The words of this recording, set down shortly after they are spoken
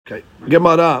Okay.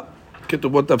 Gemara,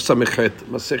 Ketubot Daf Samichet,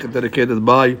 Masechet dedicated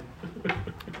by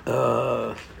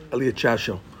Elliot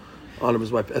Chasho, honor of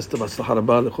his wife Esther Maslahah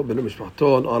Rabban, Lechol Bnei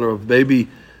Mishpachto, in honor of baby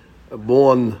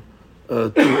born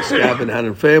to a scab and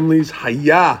Hanan families.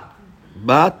 Haya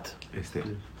Bat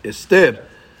Esther.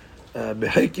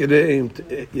 Behek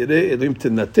Yirei Elohim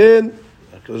Tinaten.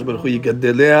 הקדוש ברוך הוא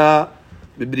יגדליה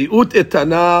בבריאות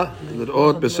איתנה,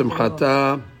 לראות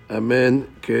בשמחתה, amen,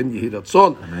 כן יהי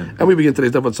רצון. And we begin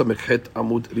today's daf on Samech Het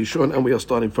Amud Rishon, and we are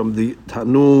starting from the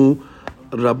Tanu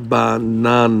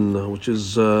Rabbanan, which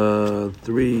is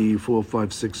 3, 4,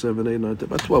 5, 6, 7, 8, 9, 10,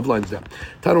 about 12 lines down.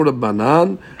 Tanu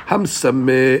Rabbanan,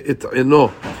 Hamsameh et eno,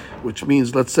 which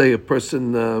means, let's say a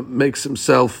person makes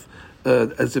himself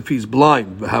as if he's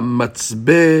blind.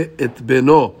 Hamatzbeh et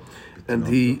beno, and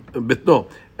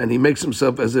he makes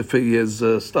himself as if his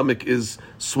stomach is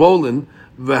swollen.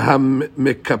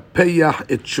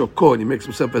 V'hamekapeyach et shoko, and he makes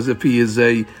himself as if he is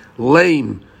a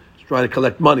lame. He's trying to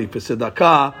collect money for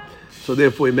tzedakah, so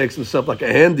therefore he makes himself like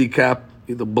a handicap,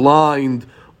 either blind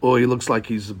or he looks like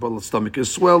his stomach is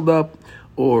swelled up,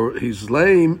 or he's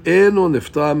lame. Eno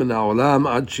niftar min ha'olam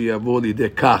ad sheyavo lidei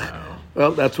kach.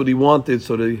 Well, that's what he wanted,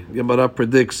 so the Gemara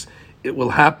predicts it will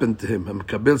happen to him.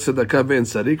 If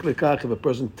a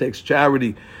person takes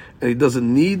charity and he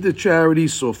doesn't need the charity,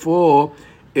 so for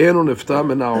he will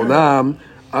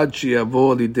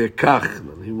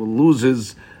lose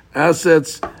his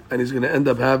assets and he's going to end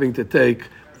up having to take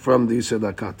from the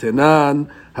tzedakah. Tenan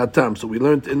hatam. So we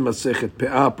learned in Masechet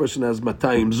Pe'ah, a person has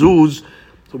 200 zuz.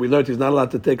 So we learned he's not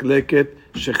allowed to take leket,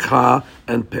 shekha,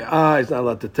 and Pe'ah. He's not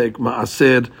allowed to take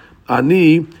ma'aser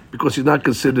ani because he's not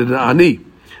considered an ani.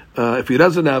 If he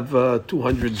doesn't have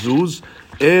 200 zuz,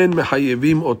 en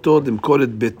mehayevim oto demkor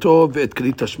et beto ve'et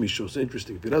kli tashmisho. It's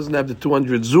interesting. If he doesn't have the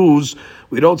 200 zuz,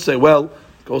 we don't say, well,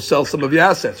 go sell some of your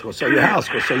assets, go sell your house,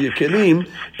 go sell your kelim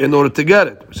in order to get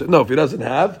it. We said, no, if he doesn't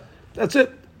have, that's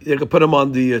it. You can put him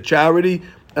on the charity,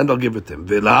 and I'll give it to him.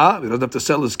 Vela, he doesn't have to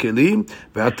sell his kelim.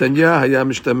 Ve'atanya haya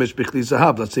mishtamesh b'chli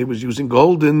zahav. Let's say he was using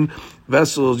golden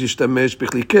vessels, yishtamesh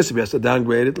b'chli kesef. He has to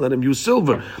downgrade it, let him use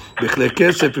silver. B'chli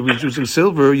kesef, if he was using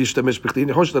silver, yishtamesh b'chli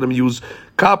nechosh, let him use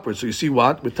copper. So you see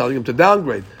what? We're telling him to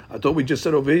downgrade. I thought we just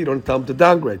said over here, you don't tell him to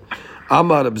downgrade.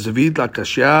 Amar Abzavid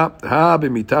lakashya, ha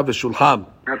b'mita v'shulchan.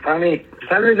 Send me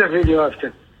the video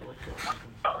after.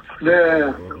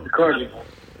 The recording.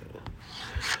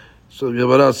 So the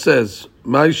Gemara says,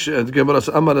 the Gemara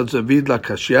says, Amar Zavid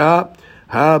lakashya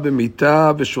ha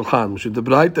b'mita v'shulchan. Which is the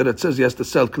bright that it says he has to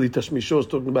sell kli tashmisho is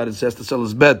talking about. It he has to sell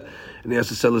his bed and he has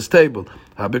to sell his table.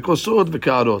 Ha b'kosot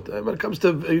v'karot. When it comes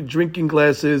to drinking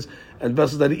glasses and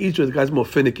vessels that he eats with, the guy's more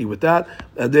finicky with that,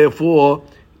 and therefore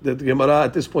the Gemara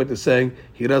at this point is saying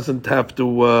he doesn't have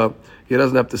to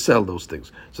sell those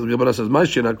things. So the Gemara says,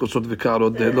 "Ma'ashinat kosot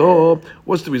v'karot delo."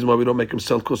 What's the reason why we don't make him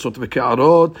sell kosot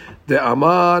v'karot? The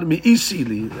amar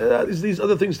mi'isili. These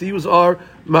other things to use are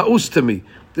ma'us to me.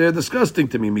 They're disgusting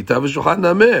to me. Mitav v'shulchan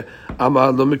nameh.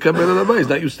 Amar lo mekabel alabay. He's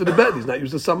not used to the bed. He's not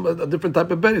used to a different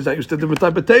type of bed. He's not used to a different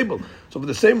type of table. So for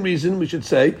the same reason, we should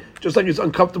say, just like he's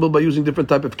uncomfortable by using different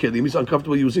type of kelim, he's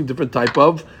uncomfortable using different type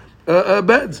of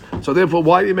beds. So therefore,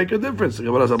 why do you make a difference? The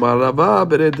Gemara says, Amar Rava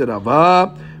bered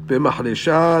Rava. So the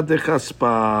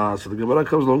Gemara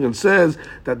comes along and says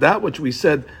that which we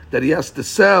said that he has to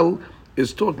sell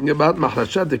is talking about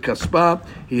mahrasha de kaspa.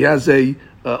 He has a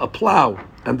plow,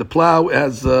 and the plow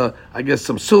has I guess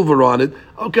some silver on it.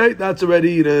 Okay, that's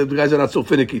already the guys are not so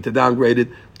finicky to downgrade it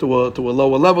to a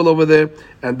lower level over there,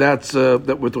 and that's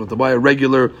that we're talking to buy a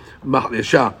regular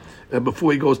mahrasha.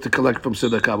 Before he goes to collect from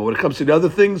tzedakah. But when it comes to the other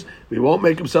things, we won't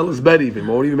make him sell his bed even.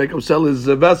 We won't even make him sell his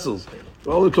vessels.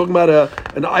 We're only talking about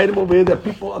an item over here that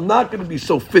people are not going to be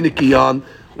so finicky on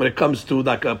when it comes to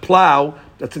like a plow.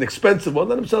 That's an expensive one.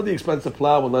 Let him sell the expensive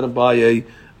plow and let him buy get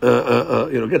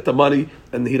the money,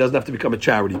 and he doesn't have to become a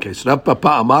charity case. Rav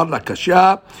Papa Amar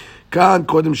Lakashya Kan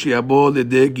Kodem Shiabo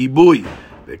Lidei Gibui.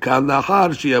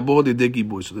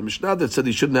 So the Mishnah that said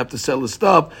he shouldn't have to sell his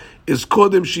stuff is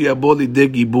Kodem Shiabo Lidei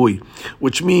Gibui,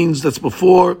 which means that's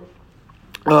before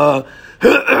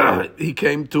he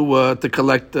came to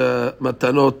collect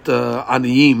matanot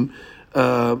aniyim.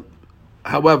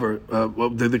 However,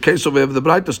 the case of the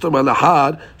bright is talking about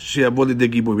lahad she'abol lidei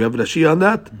gibui. We have Rashi on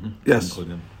that. Yes.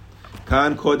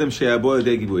 כאן קודם שיבוא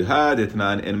לידי גיבוי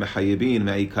הדתנן אין מחייבים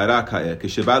מעיקרה כעת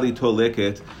כשבא ליטול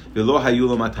לקט ולא היו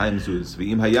לו 200 זוז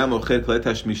ואם היה מוכר כלי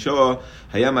תשמישו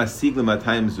היה משיג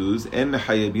ל200 זוז אין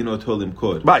מחייבים אותו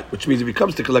למכור. Right, which means if he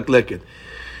comes to collect lekit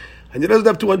and he doesn't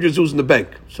have 200 zuz in the bank,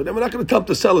 so then we're not going to tell him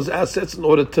to sell his assets in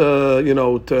order to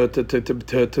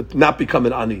not become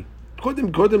an ani.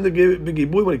 According to the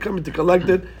gibui, when he comes to collect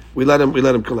it, we let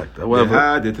him collect.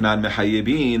 However, דתנן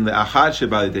מחייבים לאחר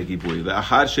שבא לידי גיבוי,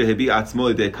 לאחר שהביא עצמו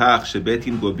לידי כך שבית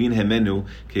דין גובין ממנו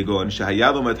כגון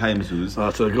שהיה לו 200 זוז.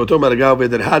 So we're talking about a guy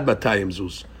that had 200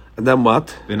 zuz. And then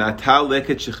what? ונטל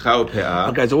לקט שכחה ופאה.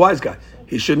 The guy's a wise guy.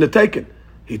 He shouldn't have taken.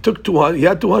 He took 200. He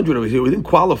had 200 over here. He didn't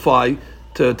qualify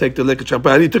to take the liquor shop,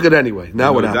 and he took it anyway.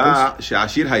 Now what happens?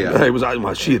 שעשיר היה. He was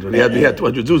Ashir. He had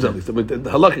 200 zuz at least. I mean,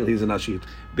 halachically he's an Ashir.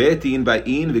 בית דין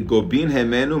באים וגובין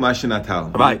ממנו מה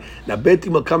שנטל. Right. Now Beit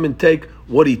Din will come and take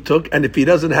what he took, and if he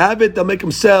doesn't have it, they'll make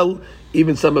him sell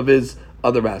even some of his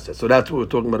other assets. So that's what we're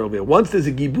talking about over here. Once there's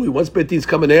a gibui, once Beit Din's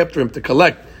coming after him to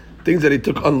collect things that he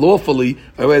took unlawfully,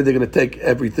 already they're going to take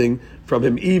everything from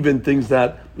him, even things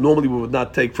that normally we would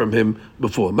not take from him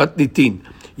before. Matnitin.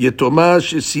 Yetoma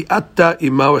shesiata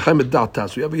ima v'chaim da'ata.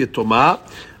 So you have a yetoma,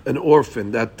 an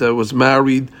orphan that was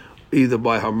married either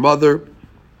by her mother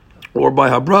or by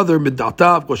her brother,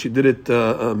 middata. Of course, she did it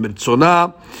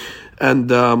mirtzona,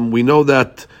 and we know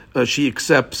that she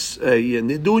accepts a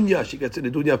nidunya. She gets a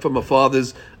nidunya from her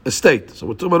father's estate. So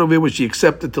we're talking about over here where she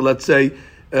accepted to, let's say,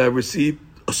 receive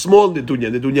a small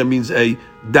nidunya. Nidunya means a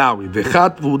dowry.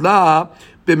 Vechat vula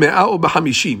b'me'a or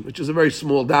b'hamishim, which is a very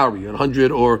small dowry,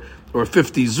 100 or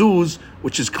 50 zuz,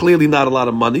 which is clearly not a lot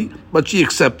of money, but she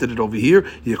accepted it over here.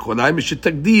 When she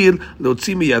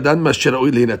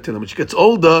gets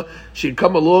older, she can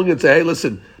come along and say, hey,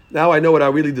 listen, now I know what I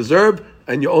really deserve,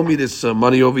 and you owe me this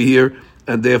money over here,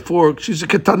 and therefore, she's a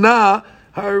ketana.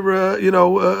 Her, her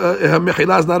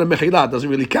mechilah is not a mechilah. It doesn't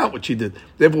really count what she did.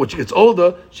 Therefore, when she gets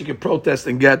older, she can protest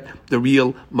and get the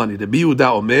real money. The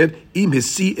Biyuda Omer, im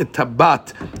hisi et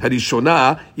tabat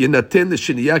harishona yenaten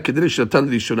l'shiniyah kedei shenatan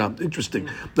l'rishona. Interesting.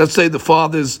 Let's say the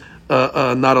father's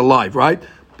not alive, right?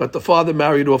 But the father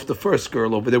married off the first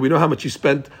girl over there. We know how much he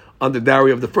spent on the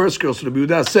dowry of the first girl. So the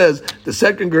Biyuda says the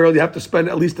second girl, you have to spend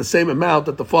at least the same amount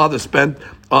that the father spent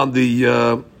on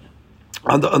the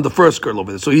on the first girl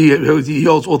over there. So he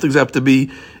holds all things have to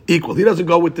be equal. He doesn't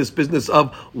go with this business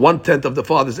of 1/10 of the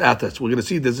father's assets. We're going to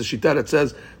see there's a shita that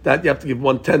says that you have to give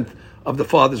 1/10 of the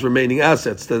father's remaining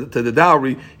assets to the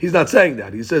dowry. He's not saying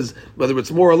that. He says whether it's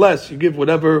more or less, you give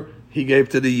whatever he gave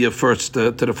to the first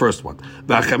one.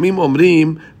 V'achamim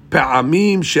omrim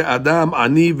pe'amim she'adam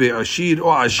ani ve'ashir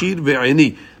or ashir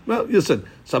ve'ani. Well, listen,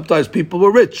 sometimes people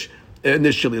were rich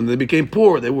initially and they became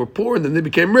poor. They were poor and then they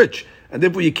became rich. And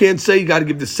therefore, you can't say you got to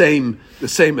give the same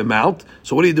amount.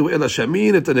 So what do you do?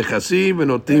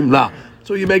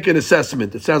 So you make an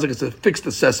assessment. It sounds like it's a fixed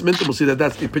assessment, and we'll see that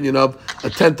that's the opinion of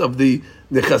 1/10 of the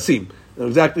nechasim. Now,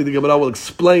 exactly, the Gemara will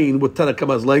explain what Tanna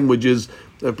Kama's language is.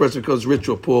 A person becomes rich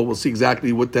or poor, we'll see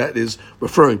exactly what that is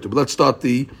referring to. But let's start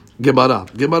the Gemara.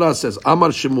 Gemara says,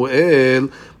 Amar Shemuel,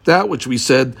 that which we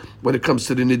said when it comes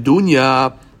to the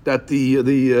nidunya, that the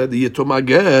Yetoma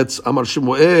gets, Amar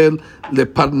Shemuel, le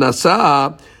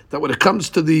parnasa, that when it comes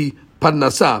to the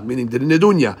parnasa, meaning the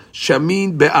nedunya,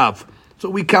 shamin be'av. So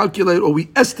we calculate, or we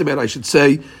estimate, I should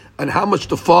say, on how much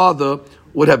the father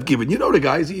would have given. You know the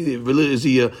guy, is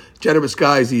he a generous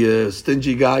guy, is he a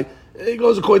stingy guy? He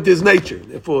goes according to his nature.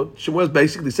 Therefore, Shemuel is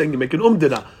basically saying you make an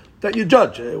umdina, that you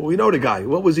judge. We know the guy.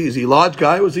 What was he? Is he a large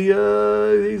guy, or is he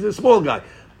he's a small guy?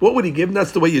 What would he give? And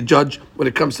that's the way you judge when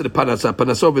it comes to the panasa.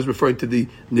 Panasov is referring to the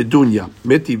nidunya.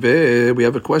 Metive, we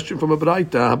have a question from a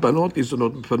braita.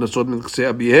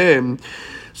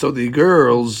 So the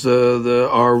girls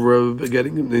are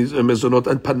getting these mezonot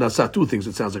and panasa, two things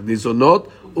it sounds like. Mezonot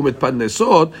umet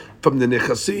panesot from the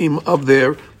nechasim of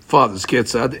their fathers.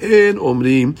 Ketzad en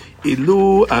omrim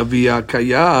ilu avia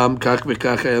kayam kach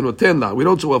v'kach noten la. We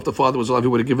don't say, well, if the father was alive, he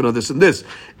would have given her this and this.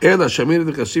 Ela shamir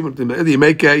nechasim. You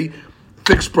make a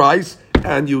fixed price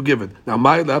and you give it. Now,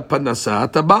 ma'ila panasa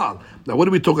tabal. Now, what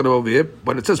are we talking about over here?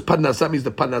 When it says panasa, it means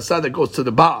the panasa that goes to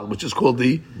the baal, which is called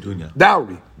the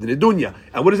dowry, the nidunya.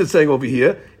 And what is it saying over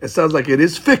here? It sounds like it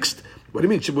is fixed. What do you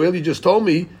mean, Shemuel? You just told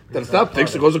me that it's not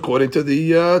fixed. It goes according to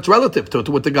the it's relative to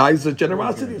what the guy's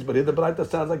generosity is. But here the braita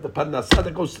sounds like the panasa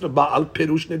that goes to the baal,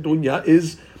 pirush nidunya,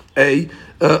 is a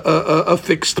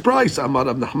fixed price. Amar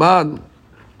Rav Nachman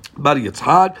Bar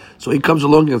Yitzhak. So he comes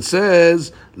along and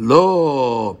says,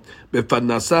 Lo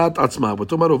beparnasat atzma. We're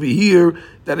talking about over here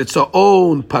that it's her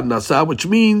own parnasa, which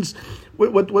means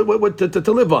what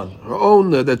to live on. Her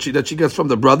own that she gets from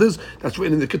the brothers. That's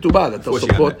written in the ketubah that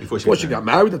before she got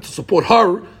married, that to support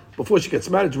her before she gets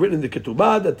married. It's written in the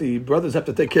ketubah that the brothers have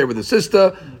to take care of the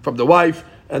sister from the wife.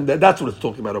 And that's what it's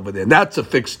talking about over there. And that's a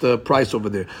fixed price over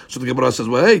there. So the Gemara says,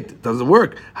 well, hey, it doesn't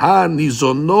work. Ha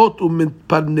nizonot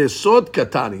u'mitparnesot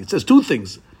katani. It says two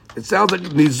things. It sounds like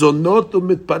nizonot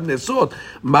u'mitparnesot.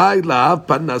 My love,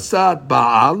 parnasat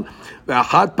baal,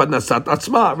 ve'achat parnasat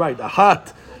atzma. Right,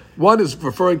 achat one is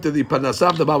referring to the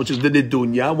Parnasav Dama, which is the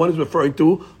Nidunya, one is referring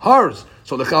to hers.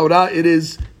 So the Chaura, it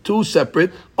is two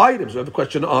separate items. We have a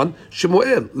question on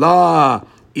Shemuel. La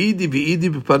Idi v'idi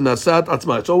b'parnasat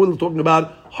atzma. So we're talking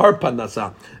about her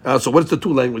parnasa. So what's the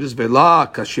two languages? Vela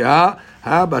kashya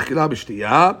ha b'achila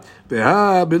b'shtiyah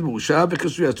veha b'lmusha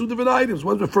v'kasuya. Two different items.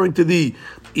 One's referring to the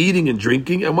eating and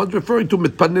drinking, and one's referring to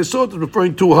mitparnesot,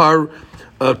 referring to her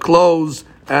clothes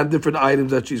and different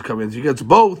items that she's coming in. She gets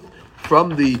both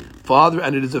from the father,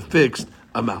 and it is a fixed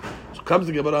amount. So comes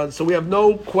the Gemara. So we have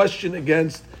no question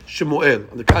against Shemuel.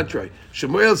 On the contrary,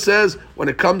 Shemuel says when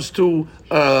it comes to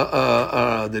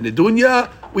the Nidunya,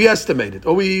 we estimate it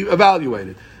or we evaluate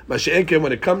it. Masha'enke,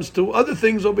 when it comes to other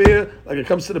things over here, like it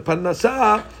comes to the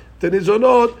Parnasah, the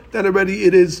Nizonot, then already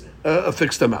it is a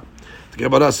fixed amount. The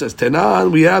Gemara says,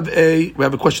 Tenan, we have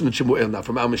a question in Shemuel now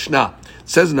from our Mishnah. It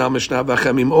says in our Mishnah,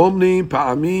 V'chamim omni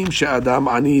pa'amim she'adam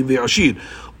ani ve'ashir.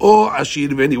 Or ashir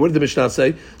v'eni. What did the Mishnah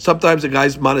say? Sometimes a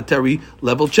guy's monetary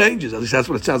level changes. At least that's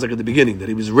what it sounds like at the beginning. That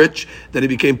he was rich, then he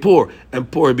became poor, and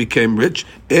poor became rich.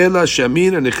 Ela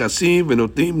shamir nechasim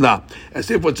v'notnim la. As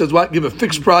therefore it says what? Give a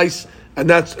fixed price. And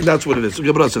that's what it is. So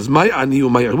Gemara says, "My ani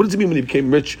my." What does it mean when he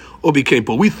became rich or became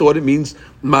poor? We thought it means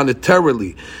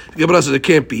monetarily. Gemara says it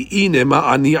can't be. Inema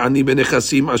ani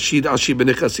benechasim ashir ashir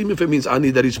benechasim. If it means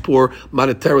ani that he's poor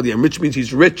monetarily, and rich means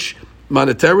he's rich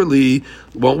monetarily,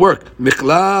 won't work.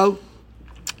 Mikhlal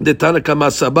de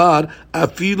Tanakama Sabar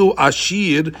afilu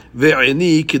ashir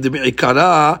ve'eni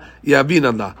k'de'ikara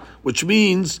yavinana. Which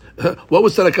means, what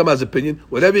was Tanakama's opinion?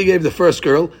 Whatever he gave the first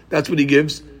girl, that's what he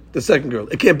gives the second girl.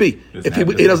 It can't be. If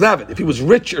he doesn't have it. If he was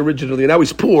rich originally and now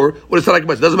he's poor, what is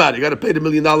Tanakama? It doesn't matter. You got to pay the $1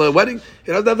 million wedding.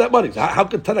 He doesn't have that money. So how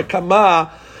could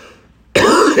Tanakama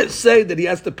say that he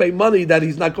has to pay money that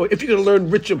he's not going? If you're going to learn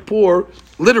rich and poor,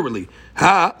 literally,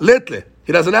 letle,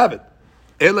 he doesn't have it.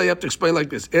 Ela, you have to explain like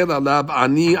this. Ela lab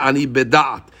ani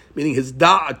beda'at, meaning his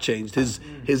da'at changed.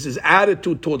 His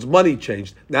attitude towards money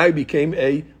changed. Now he became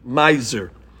a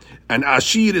miser. And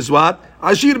ashir is what?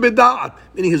 Ashir beda'at,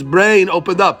 meaning his brain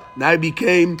opened up. Now he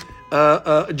became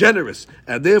generous.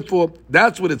 And therefore,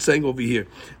 that's what it's saying over here.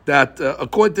 That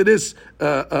according to this,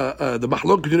 the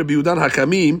Mahlok between Rabbi Yehuda and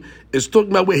Hakamim is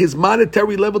talking about where his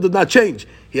monetary level did not change.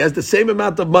 He has the same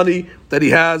amount of money that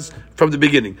he has from the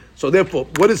beginning. So therefore,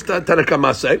 what does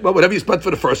Tanakama say? Well, whatever you spent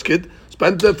for the first kid,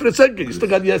 spend for the second kid. You still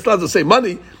have the same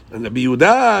money. And Rabbi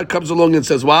Yehuda comes along and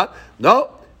says what? No,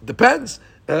 it depends.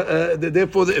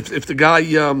 Therefore, if the guy,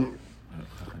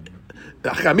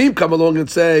 Chamim come along and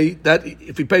say that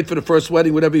if he paid for the first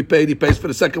wedding, whatever he pays for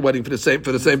the second wedding for the same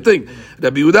thing.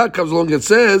 Rabbi Yehuda comes along and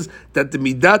says that the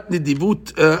midat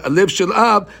nidivut lev shel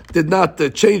ab did not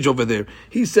change over there.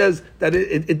 He says that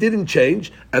it didn't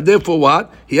change, and therefore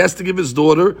what? He has to give his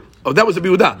daughter. Oh, that was the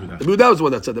Yehuda. The Yehuda was the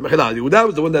one that said that. Yehuda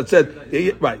was the one that said,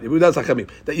 right, Yehuda's Hakamim,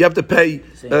 that you have to pay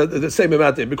the same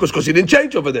amount there because he didn't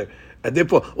change over there. And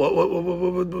therefore,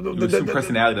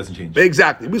 personality doesn't change.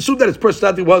 Exactly. We assume that his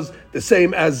personality was the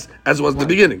same as was in the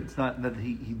beginning. It's not that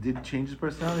he did change his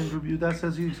personality. Rabbi Yehuda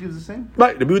says he gives the same.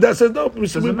 Right. Rabbi Yehuda says no. It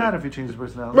doesn't matter if he changes his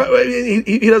personality. Right.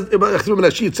 He does.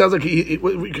 It sounds like you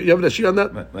have an Ashi on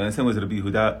that. But I understand was Rabbi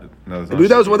Yehuda. Rabbi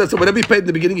Yehuda was the one that said whatever he paid in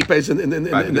the beginning, he pays in the end.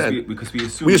 Because we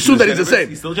assume that he's the same.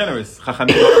 He's still generous.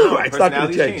 Right, it's not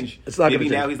going to change. It's not maybe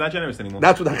now change. He's not generous anymore.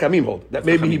 That's what Hakamim hold. That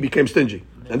maybe he became stingy,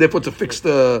 and therefore it's a fixed.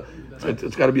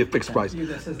 It's got to be a fixed price.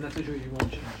 That says not to do, you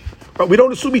won't change. But we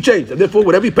don't assume he changed, and therefore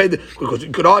whatever he paid, because you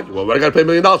could argue, well, I got to pay $1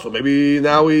 million, so maybe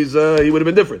now he would have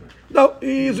been different. No,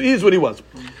 he's what he was.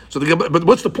 So, but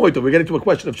what's the point? We're getting to a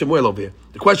question of Shemuel over here.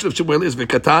 The question of Shemuel is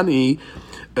v'katani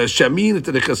shamin et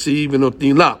nechasi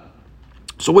v'notnin la.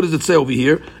 So what does it say over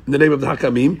here in the name of the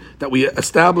Hakamim that we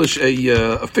establish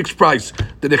a fixed price,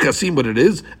 the nechasim, what it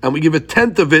is, and we give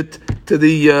 1/10 of it to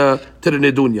the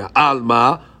nedunya.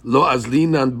 Alma lo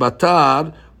azlinan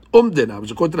batar umdena.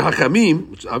 Which according to the Hakamim,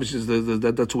 which obviously is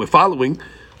that's what we're following,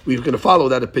 we're going to follow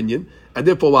that opinion, and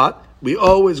therefore what? We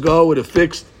always go with a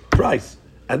fixed price,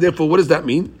 and therefore what does that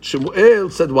mean? Shemuel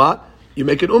said what? You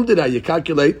make an umdina, you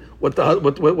calculate what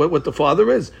the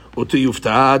father is. Or to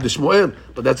Yuftah the Shmuel.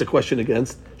 But that's a question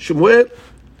against Shmuel.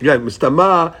 Again,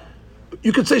 Mistama,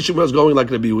 you could say Shmuel's going like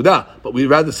Rabbi Yehuda, but we'd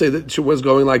rather say that Shmuel's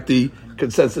going like the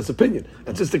consensus opinion.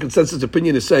 And since the consensus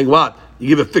opinion is saying what? You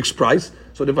give a fixed price.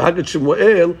 So therefore, how could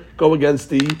Shmuel go against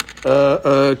the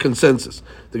consensus?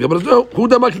 The Gemara says, no,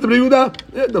 Huda makit Rabbi Yehuda?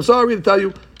 I'm sorry to tell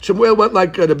you, Shmuel went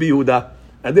like Rabbi Yehuda.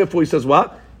 And therefore he says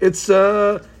what? It's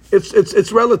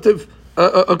relative.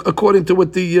 According to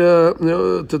what the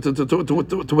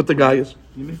to what the guy is.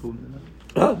 You make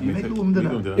You make an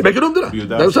umdana.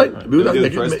 That's right.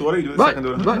 The first order, you do the second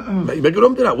order. Right. You make an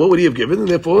umdana. What would he have given? And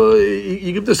therefore,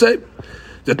 you give the same.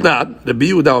 That not the Rabbi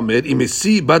Yehuda Omer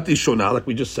imesi bat rishona, like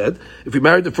we just said. If you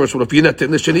married the first one, if you naten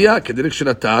l'sheniya, kederik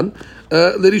shenatan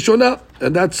l'rishona,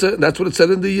 and that's what it said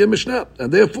in the Mishnah.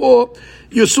 And therefore,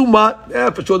 you assume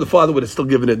for sure the father would have still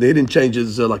given it. He didn't change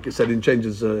his, like you said, he didn't change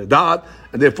his da'at,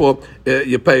 and therefore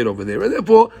you pay it over there. And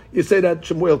therefore you say that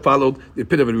Shemuel followed the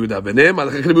opinion of Rabbi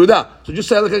Yehuda. So just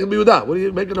say Rabbi Yehuda. What are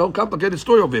you making a whole complicated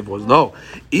story over here for? No.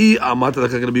 I amat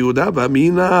Rabbi Yehuda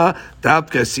v'amina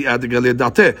tavka si'ah degalei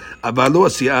date. Avalo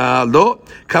si'ah lo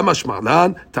kama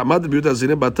shmalan tamad Rabbi Yehuda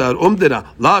zine batar umdena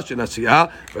la shena si'ah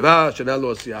v'la shena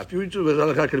lo si'ah. If you were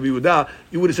Rabbi Yehuda,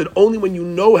 you would have said only when you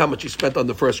know how much he spent on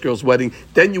the first girl's wedding,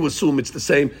 then you assume it's the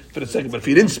same for the second. But if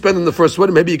he didn't spend on the first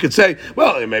wedding, maybe you could say,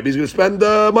 well, maybe he's going to spend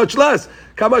much less.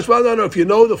 No. If you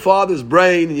know the father's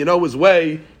brain and you know his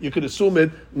way, you could assume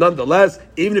it nonetheless,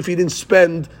 even if he didn't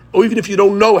spend, or even if you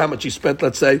don't know how much he spent,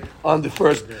 let's say, on the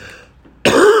first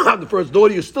on the first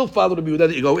daughter, you still follow the Yehuda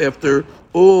that you go after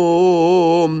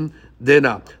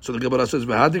dena. So the Gemara says,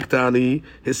 "V'hadiktani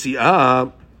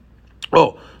hisi'ah."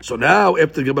 Oh, so now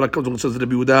after the Gemara comes and says that the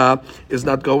Yehuda is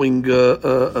not going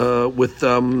with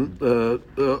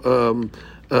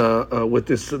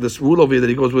this rule over here that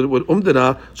he goes with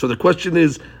umdana. So the question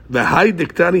is, v'hai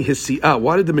diktani hisi'ah.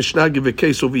 Why did the Mishnah give a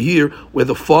case over here where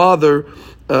the father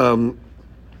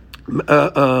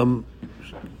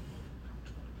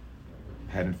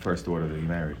had a first daughter that he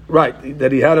married? Right,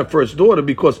 that he had a first daughter,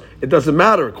 because it doesn't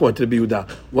matter according to the Yehuda.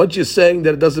 Once you're saying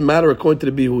that it doesn't matter according to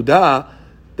the Yehuda,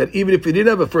 that even if you didn't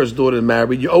have a first daughter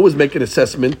married, you always make an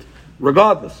assessment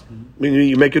regardless. I mean,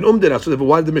 you make an umdana. So therefore,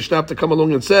 why did the Mishnah have to come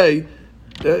along and say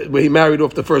where he married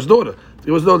off the first daughter?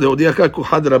 There was no the Odiaka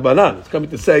Kuhad Rabbanan. It's coming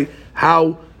to say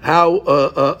how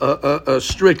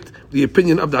strict the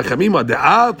opinion of the Achamima. The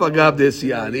Alpagav de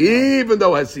Siyan, even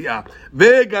though has Siyah,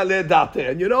 Vegale Date,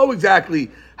 and you know exactly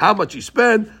how much he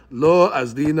spent. Lo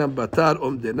Azdina Batar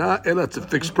Umdena, and it's a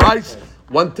fixed price.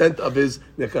 1/10 of his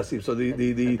nekasim. So the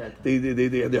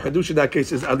hadush in that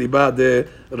case is aliba de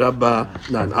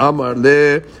Rabbanan. Amar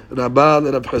le Rabba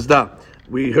le Rav Chazda.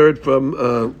 We heard from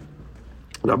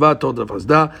Rabba told Rav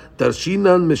Chazda,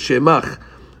 Tarshinan meshemach.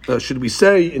 Should we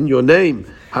say in your name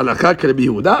halakha ke Rabbi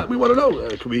Yehuda? We want to know.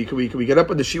 Can we get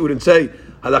up on the shiur and say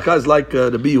halakha is like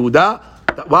Rabbi Yehuda?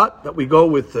 That we go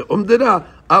with umdina.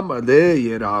 Amar le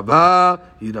Yerava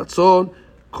Yiratzon.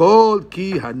 Yes,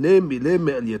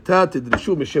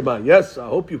 I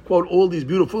hope you quote all these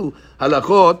beautiful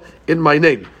halachot in my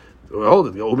name.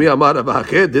 Hold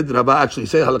it. Did Rabba actually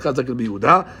say halakha like Rabbi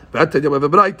Yehuda?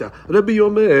 Rabbi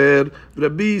Yomer,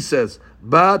 Rabbi says,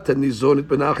 Bat nizonit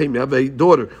benachim. You have a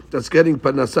daughter that's getting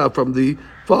panasa from the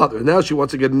father. And now she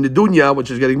wants to get in the dunya when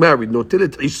she's getting married.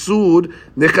 Notilit isud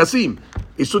nechasim.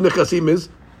 Isud nechasim is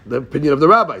the opinion of the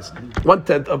rabbis.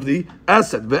 1/10 of the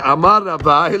asset. Ve'amar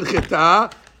Rabba hilcheta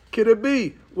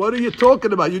kirebi. What are you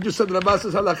talking about? You just said Rabba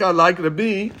says halakha like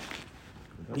Rabbi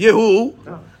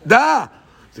Yehuda.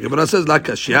 The Gemara says la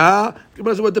kashya. The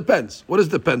Gemara says, well, it depends. What does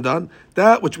it depend on?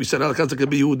 That which we said halakha like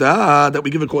Rabbi Yehuda, that we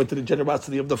give according to the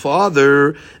generosity of the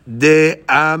father. De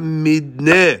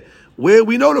amidne, where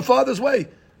we know the father's way.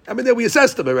 I mean, we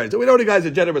assessed them already. So we know the guy's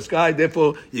a generous guy,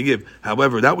 therefore you give.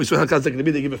 However, that we saw halakha like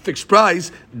Rabbi, they give a fixed price.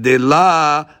 De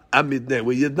la amidne,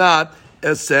 where you're not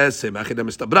assess him.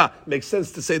 Makes sense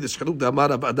to say this. There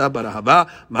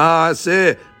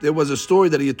was a story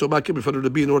that he had told in front of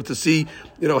Rabbi in order to see,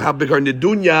 how big her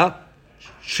nidunya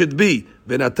should be.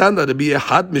 And he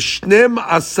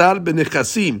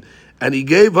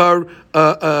gave her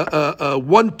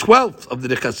 1/12 of the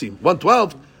nechasim.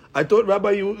 1/12. I thought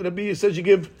Rabbi says you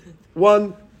give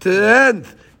 1/10.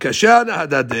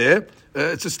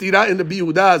 It's a stira in Rabbi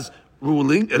Yehuda's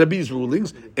ruling, Rabbi's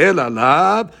rulings.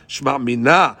 Elalab shma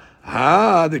mina.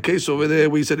 The case over there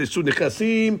where he said it's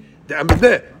nechasim,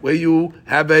 where you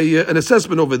have an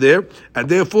assessment over there, and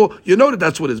therefore you know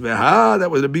that's what it is.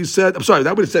 That was Rabbi said. I'm sorry,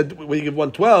 that would have said when you give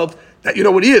 1/12 that you know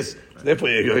what he is. So therefore,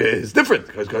 it's different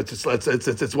because it's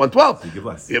 1/12. You give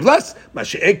less. You give less. When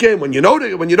you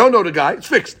don't know the guy, it's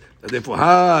fixed. And therefore,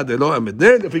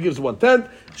 if he gives 1/10,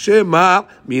 shema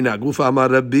mina gufa amar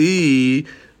Rabbi.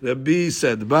 Rabbi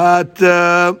said, but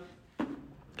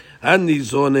and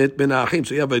nizonet benachim.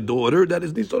 So you have a daughter that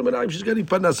is nizonet benachim. She's getting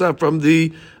panasa from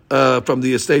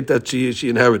the estate that she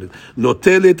inherited.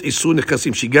 Notelet isun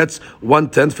nekasim. She gets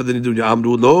 1/10 for the nidunya.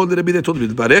 Amru lo. The Rabbi they told me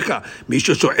barecha.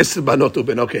 Misho sho esr banot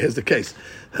uben. Okay, here's the case.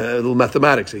 A little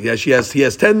mathematics. He has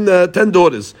 10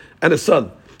 daughters and a son.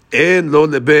 En lo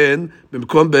leben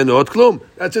b'mkom benot klum.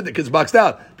 That's it. The kid's boxed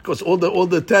out. Because all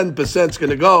the 10% is going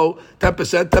to go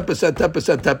 10%,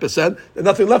 10%. There's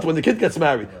nothing left when the kid gets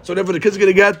married. So therefore, the kid's going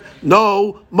to get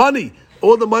no money.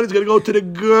 all the money is going to go to the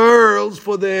girls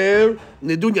for their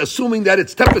nidunya, assuming that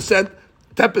it's 10%,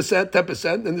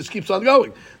 10%, and this keeps on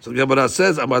going. So the Gemara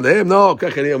says, no,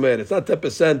 it's not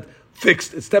 10%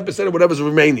 fixed. It's 10% of whatever's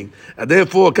remaining. And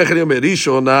therefore,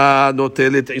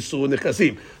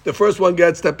 the first one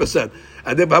gets 10%.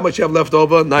 And then how much you have left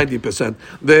over? 90%.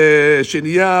 The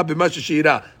Shiniya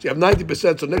b'mashashira. So you have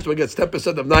 90%, so next one gets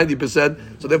 10% of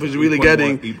 90%. So therefore he's really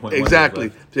getting...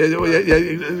 Exactly.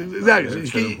 Exactly.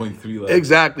 7.3 left.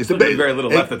 Exactly. So there's very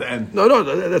little left at the end. No,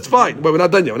 that's fine. But we're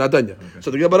not done yet. Okay. So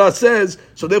the Gemara says,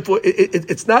 so therefore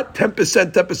it's not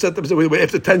 10%.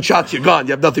 After 10 shots, you're gone.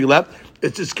 You have nothing left.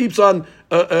 It just keeps on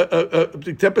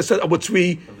 10% of what's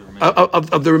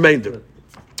of the remainder.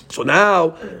 So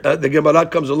now the Gemara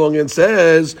comes along and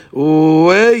says,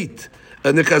 wait,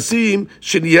 nekasim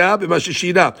sheniya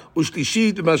b'mashashira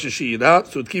ushlishit b'mashashira.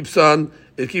 So it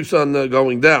keeps on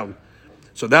going down.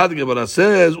 So now the Gemara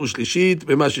says, Ushlishit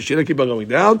b'mashashira, keep on going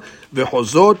down,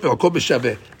 v'chozot v'hakol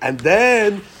b'shaveh. And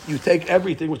then you take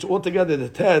everything, which altogether the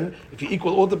 10, if you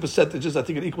equal all the percentages, I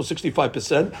think it equals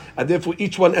 65%, and therefore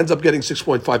each one ends up getting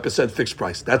 6.5% fixed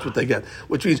price. That's what they get.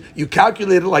 Which means you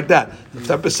calculate it like that.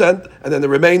 10%, and then the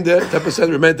remainder,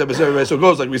 10%, remainder, 10%, remainder. So it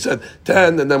goes, like we said,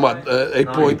 10, and then what?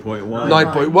 8.1,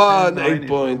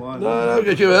 9.1,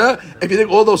 8. If you take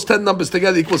all those 10 numbers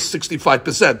together, it equals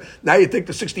 65%. Now you take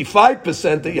the 65%,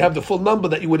 that you have the full number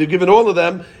that you would have given all of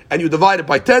them, and you divide it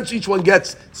by 10, so each one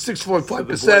gets 6.5%. So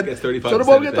the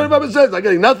boy gets 35%. Not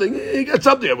getting nothing. He gets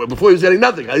something. Before he was getting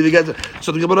nothing.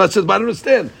 So the Gemara says, but I don't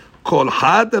understand. Kol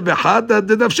hada v'hada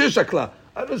dedavsheh shakla.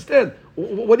 I understand.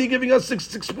 What are you giving us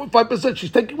 6.5%?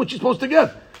 She's taking what she's supposed to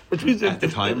get. Which means if the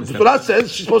Torah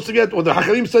says she's supposed to get, or the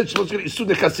Hakarim says she's supposed to get Isur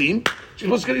Nekasim, she's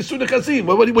supposed to get Isur Nekasim.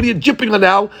 What are you jipping her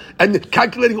now and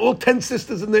calculating all 10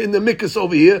 sisters in the Mikas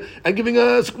over here and giving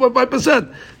her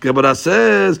 6.5%? Gemara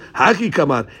says, Haki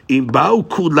Kamar, Im Ba'u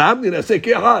Kulam Ninaseh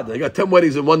Ke'ahad. They got 10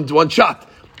 weddings in one shot.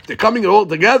 They're coming all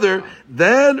together,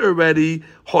 then already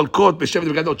Holkot B'Shem,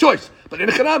 we got no choice. But in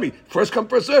a Hanami, first come,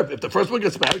 first serve. If the first one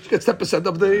gets married, she gets 10%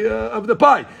 of the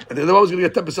pie, and the other one is going to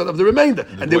get 10% of the remainder,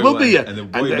 and there will be it. And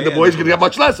the boy is going to get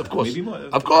much less, of course,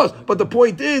 of course. But the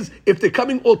point is, if they're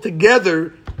coming all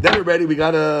together, then already we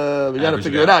gotta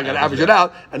figure it out, gotta average it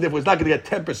out, and therefore it's not going to get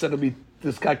 10% of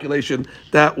this calculation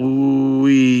that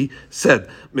we said.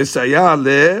 Misaya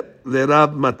le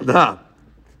Rav Matna.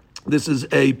 This is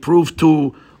a proof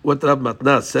to what Rav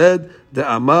Matna said. The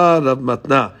Amar Rav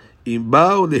Matna. Im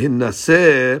ba'u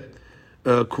lehinnaseh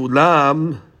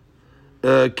kulam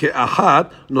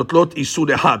ke'ahad notlot isur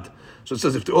ehad. So it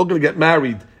says if they're all going to get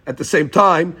married at the same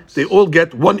time, they all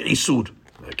get one isur.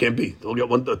 It can't be. They all get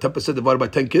 10% divided by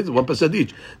 10 kids, 1%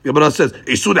 each. The Gemara says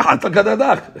isur ehad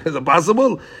takadadach. Is it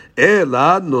possible?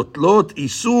 Ela notlot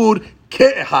isur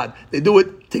ke'ehad. They do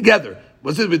it together.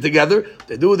 What's it together?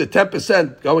 They do the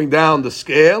 10% going down the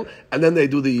scale, and then they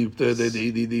do the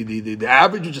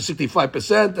average, which is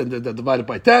 65%, and they divide it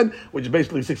by 10, which is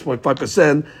basically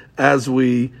 6.5%, as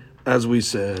we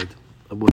said.